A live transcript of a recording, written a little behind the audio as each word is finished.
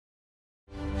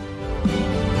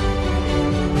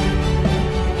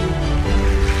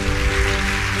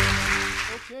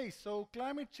So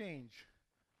climate change,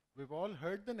 we've all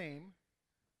heard the name,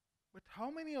 but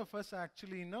how many of us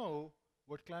actually know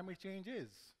what climate change is?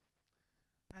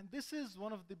 And this is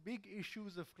one of the big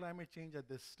issues of climate change at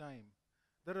this time.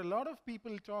 There are a lot of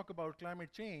people talk about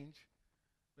climate change,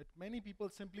 but many people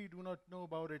simply do not know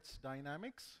about its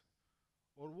dynamics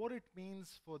or what it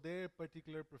means for their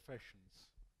particular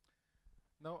professions.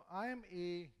 Now, I am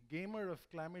a gamer of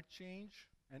climate change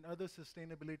and other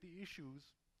sustainability issues,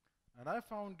 and I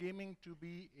found gaming to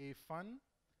be a fun,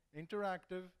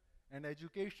 interactive, and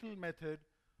educational method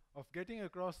of getting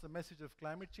across the message of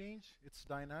climate change, its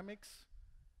dynamics,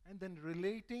 and then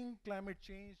relating climate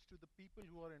change to the people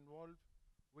who are involved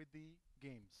with the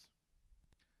games.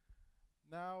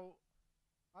 Now,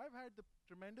 I've had the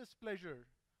tremendous pleasure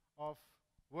of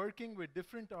working with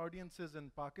different audiences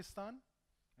in Pakistan,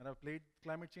 and I've played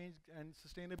climate change and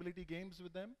sustainability games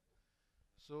with them.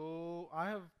 So I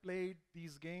have played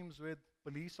these games with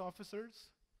police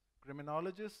officers,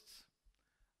 criminologists,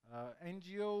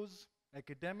 NGOs,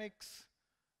 academics,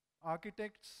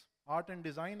 architects, art and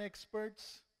design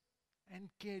experts, and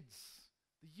kids,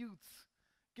 the youth.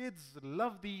 Kids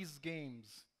love these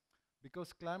games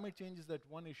because climate change is that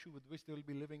one issue with which they will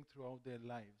be living throughout their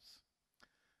lives.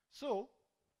 So,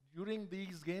 during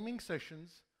these gaming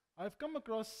sessions, I've come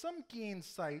across some key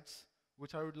insights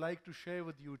which I would like to share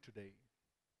with you today.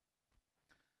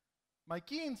 My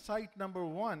key insight number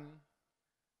one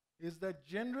is that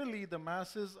generally the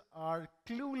masses are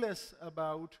clueless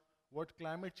about what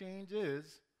climate change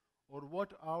is or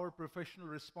what our professional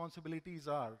responsibilities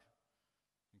are.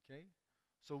 Okay?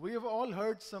 So we have all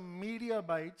heard some media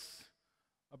bites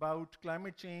about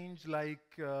climate change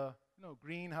like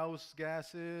greenhouse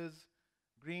gases,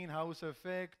 greenhouse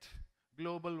effect,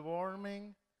 global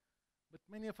warming, but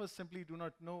many of us simply do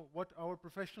not know what our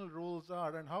professional roles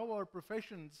are and how our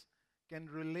professions can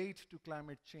relate to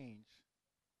climate change.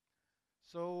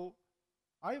 So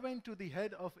I went to the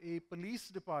head of a police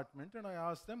department and I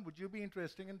asked them, would you be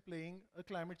interested in playing a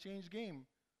climate change game?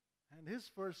 And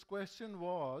his first question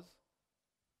was,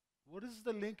 what is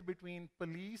the link between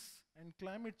police and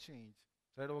climate change?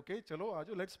 I said, okay, chalo,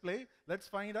 aajo, let's play, let's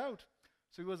find out.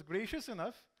 So he was gracious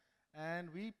enough and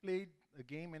we played a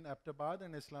game in Aptabad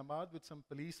and Islamabad with some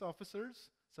police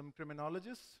officers, some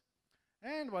criminologists.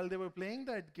 And while they were playing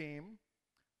that game,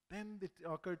 then it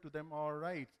occurred to them, all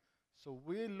right, so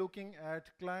we're looking at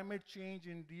climate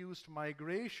change-induced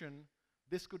migration.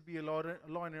 This could be a law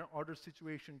and order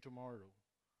situation tomorrow.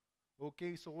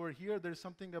 Okay, so over here, there's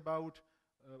something about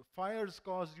fires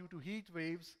caused due to heat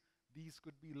waves. These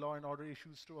could be law and order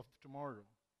issues of tomorrow.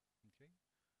 Okay.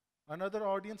 Another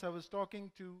audience, I was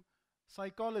talking to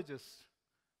psychologists.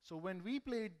 So when we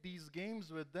played these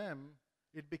games with them,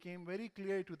 it became very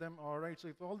clear to them, all right, so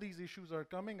if all these issues are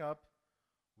coming up,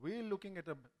 we're looking at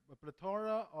a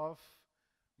plethora of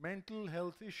mental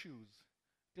health issues,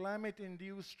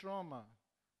 climate-induced trauma,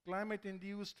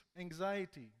 climate-induced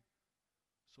anxiety.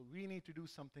 So we need to do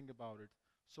something about it.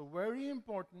 So very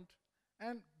important,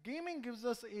 and gaming gives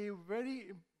us a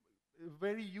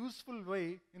very useful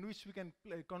way in which we can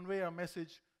convey our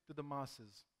message to the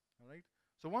masses. All right?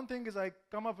 So one thing is I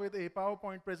come up with a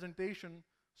PowerPoint presentation,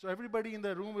 so everybody in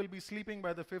the room will be sleeping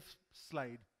by the 5th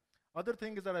slide. Other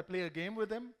thing is that I play a game with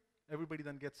them, everybody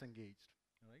then gets engaged.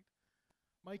 All right?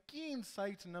 My key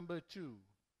insight number two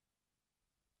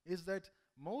is that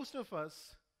most of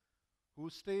us who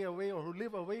stay away or who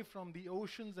live away from the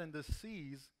oceans and the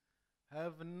seas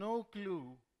have no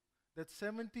clue that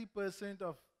 70%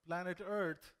 of planet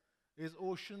Earth is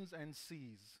oceans and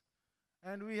seas.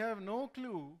 And we have no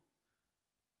clue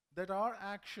that our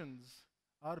actions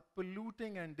are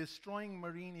polluting and destroying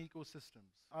marine ecosystems.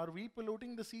 Are we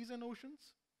polluting the seas and oceans?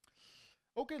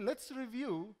 Okay, let's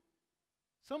review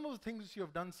some of the things you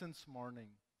have done since morning.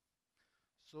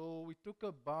 So we took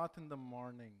a bath in the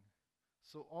morning.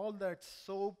 So all that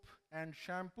soap and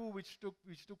shampoo which took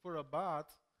for a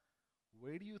bath,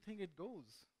 where do you think it goes?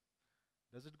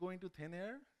 Does it go into thin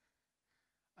air?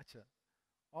 Acha.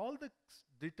 All the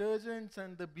detergents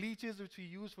and the bleaches which we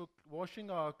use for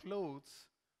washing our clothes,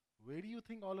 where do you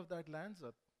think all of that lands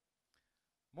up?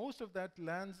 Most of that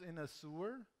lands in a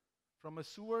sewer. From a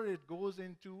sewer, it goes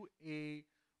into a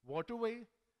waterway,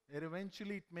 and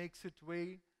eventually it makes its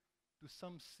way to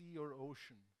some sea or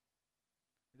ocean.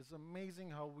 It is amazing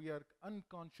how we are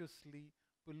unconsciously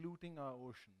polluting our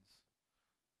oceans.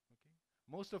 Okay?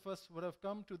 Most of us would have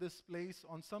come to this place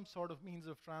on some sort of means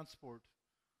of transport.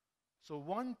 So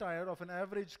one tire of an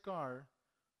average car,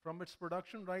 from its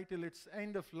production right till its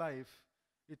end of life,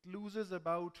 it loses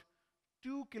about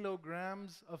 2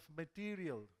 kilograms of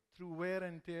material through wear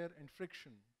and tear and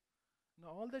friction. Now,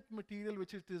 all that material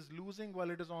which it is losing while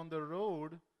it is on the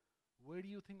road, where do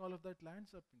you think all of that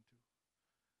lands up into?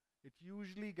 It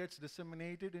usually gets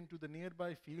disseminated into the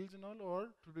nearby fields and all, or it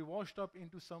will be washed up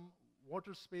into some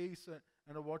water space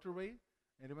and a waterway,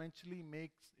 and eventually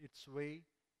makes its way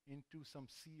into some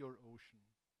sea or ocean.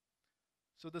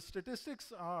 So the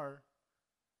statistics are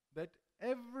that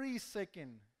every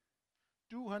second,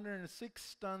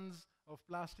 206 tons of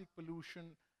plastic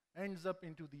pollution ends up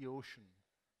into the ocean.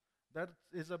 That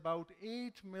is about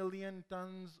 8 million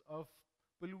tons of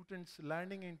pollutants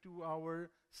landing into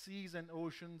our seas and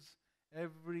oceans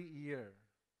every year.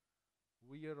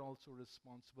 We are also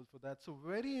responsible for that. So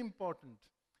very important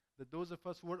that those of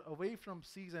us who are away from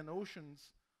seas and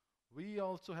oceans, we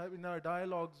also have in our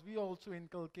dialogues, we also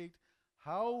inculcate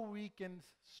how we can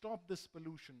stop this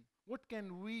pollution. What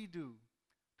can we do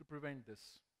to prevent this?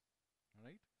 All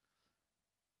right?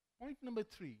 Point number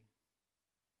 3,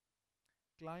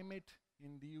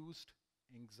 climate-induced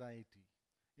anxiety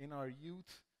in our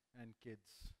youth and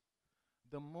kids.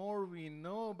 The more we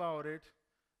know about it,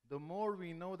 the more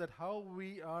we know that how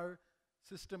we are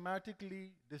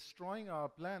systematically destroying our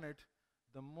planet,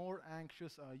 the more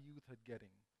anxious our youth are getting.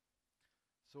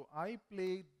 So I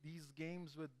play these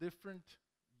games with different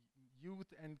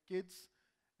youth and kids,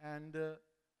 and a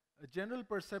general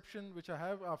perception which I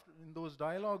have after in those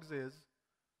dialogues is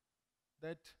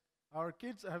that our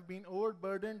kids have been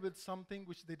overburdened with something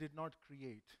which they did not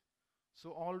create.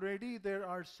 So already there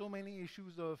are so many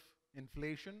issues of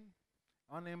inflation,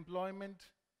 unemployment,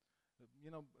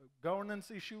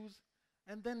 governance issues,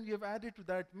 and then we have added to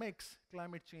that mix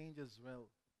climate change as well.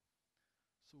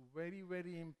 So very,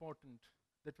 very important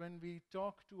that when we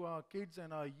talk to our kids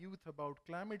and our youth about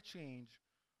climate change,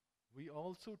 we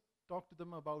also talk to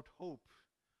them about hope.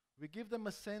 We give them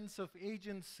a sense of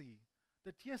agency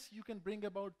that yes, you can bring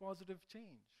about positive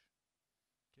change.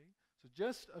 Okay? So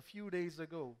just a few days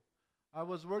ago, I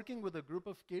was working with a group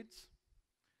of kids,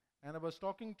 and I was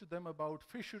talking to them about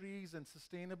fisheries and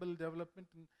sustainable development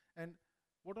and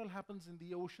what all happens in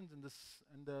the oceans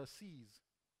and the seas.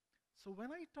 So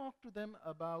when I talk to them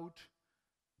about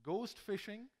ghost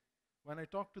fishing, when I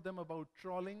talk to them about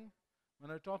trawling,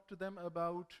 when I talk to them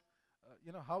about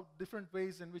how different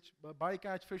ways in which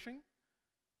bycatch fishing,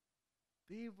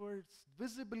 they were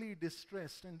visibly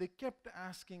distressed and they kept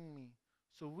asking me.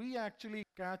 So we actually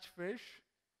catch fish,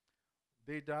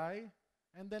 they die,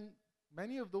 and then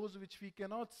many of those which we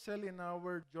cannot sell in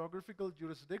our geographical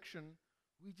jurisdiction,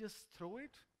 we just throw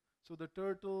it. So the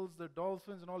turtles, the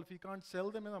dolphins and all, if we can't sell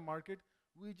them in the market,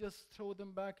 we just throw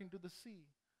them back into the sea.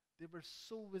 They were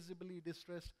so visibly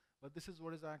distressed, but this is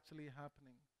what is actually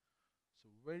happening. So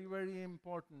very, very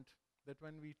important that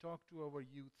when we talk to our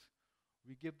youth,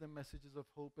 we give them messages of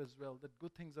hope as well, that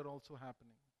good things are also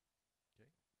happening. Okay?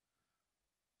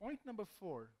 Point number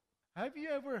 4. Have you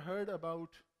ever heard about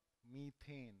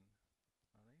methane?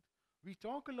 All right? We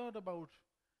talk a lot about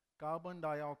carbon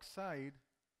dioxide,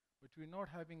 but we're not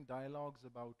having dialogues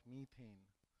about methane.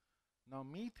 Now,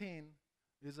 methane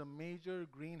is a major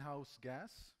greenhouse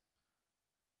gas.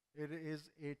 It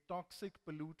is a toxic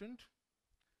pollutant.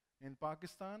 In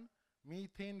Pakistan,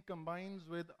 methane combines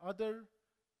with other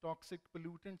toxic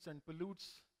pollutants and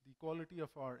pollutes the quality of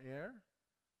our air,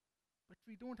 but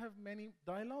we don't have many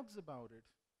dialogues about it.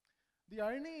 The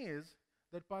irony is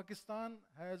that Pakistan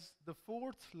has the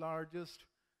 4th largest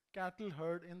cattle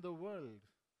herd in the world.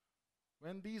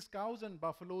 When these cows and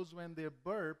buffaloes, when they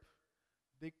burp,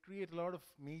 they create a lot of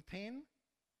methane,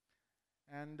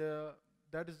 and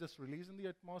that is just released in the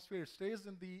atmosphere. It stays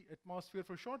in the atmosphere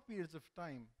for short periods of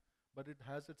time, but it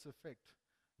has its effect.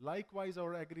 Likewise,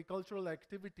 our agricultural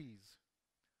activities,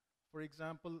 for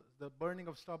example, the burning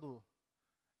of stubble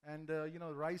and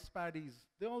rice paddies,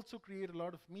 they also create a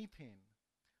lot of methane.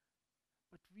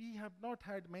 But we have not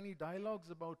had many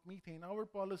dialogues about methane. Our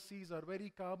policies are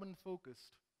very carbon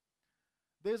focused.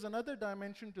 There's another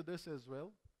dimension to this as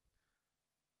well.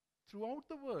 Throughout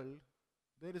the world,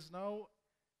 there is now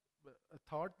a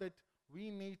thought that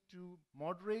we need to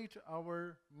moderate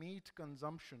our meat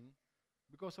consumption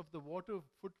because of the water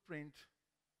footprint,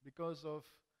 because of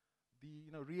the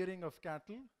rearing of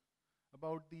cattle,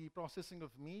 about the processing of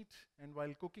meat, and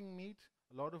while cooking meat,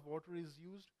 a lot of water is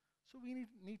used. So we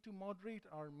need to moderate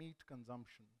our meat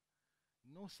consumption.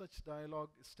 No such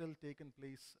dialogue is still taken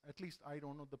place. At least I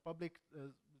don't know. The public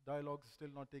dialogue is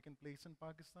still not taken place in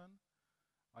Pakistan.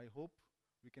 I hope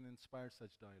we can inspire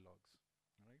such dialogues.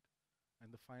 All right?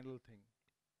 And the final thing.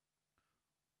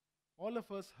 All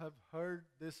of us have heard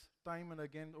this time and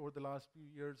again over the last few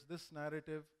years, this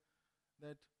narrative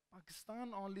that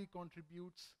Pakistan only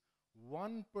contributes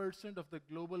 1% of the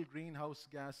global greenhouse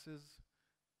gases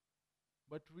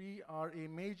but we are a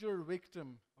major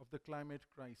victim of the climate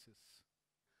crisis.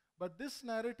 But this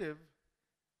narrative,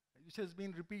 which has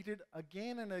been repeated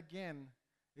again and again,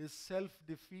 is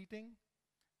self-defeating,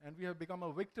 and we have become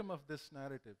a victim of this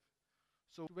narrative.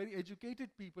 So very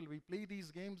educated people, we play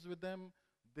these games with them,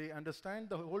 they understand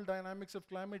the whole dynamics of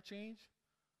climate change,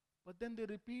 but then they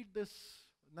repeat this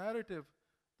narrative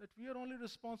that we are only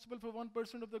responsible for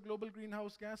 1% of the global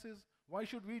greenhouse gases. Why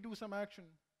should we do some action?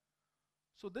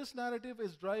 So this narrative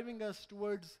is driving us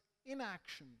towards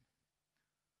inaction.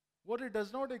 What it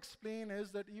does not explain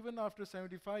is that even after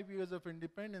 75 years of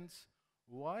independence,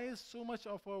 why is so much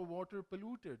of our water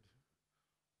polluted?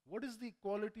 What is the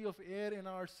quality of air in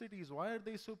our cities? Why are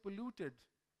they so polluted?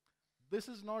 This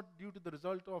is not due to the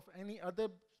result of any other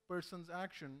person's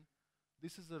action.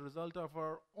 This is the result of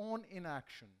our own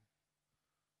inaction.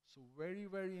 So very,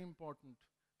 very important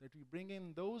that we bring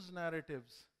in those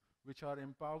narratives which are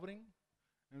empowering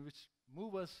and which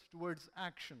move us towards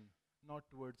action, not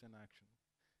towards inaction.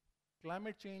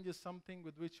 Climate change is something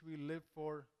with which we live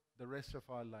for the rest of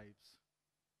our lives.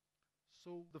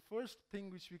 So the first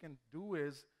thing which we can do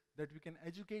is that we can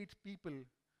educate people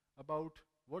about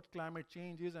what climate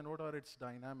change is and what are its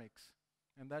dynamics.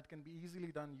 And that can be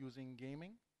easily done using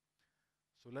gaming.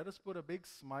 So let us put a big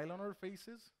smile on our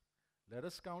faces. Let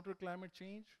us counter climate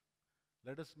change.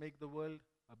 Let us make the world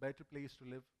a better place to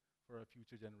live for our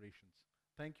future generations.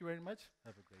 Thank you very much.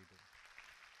 Have a great day.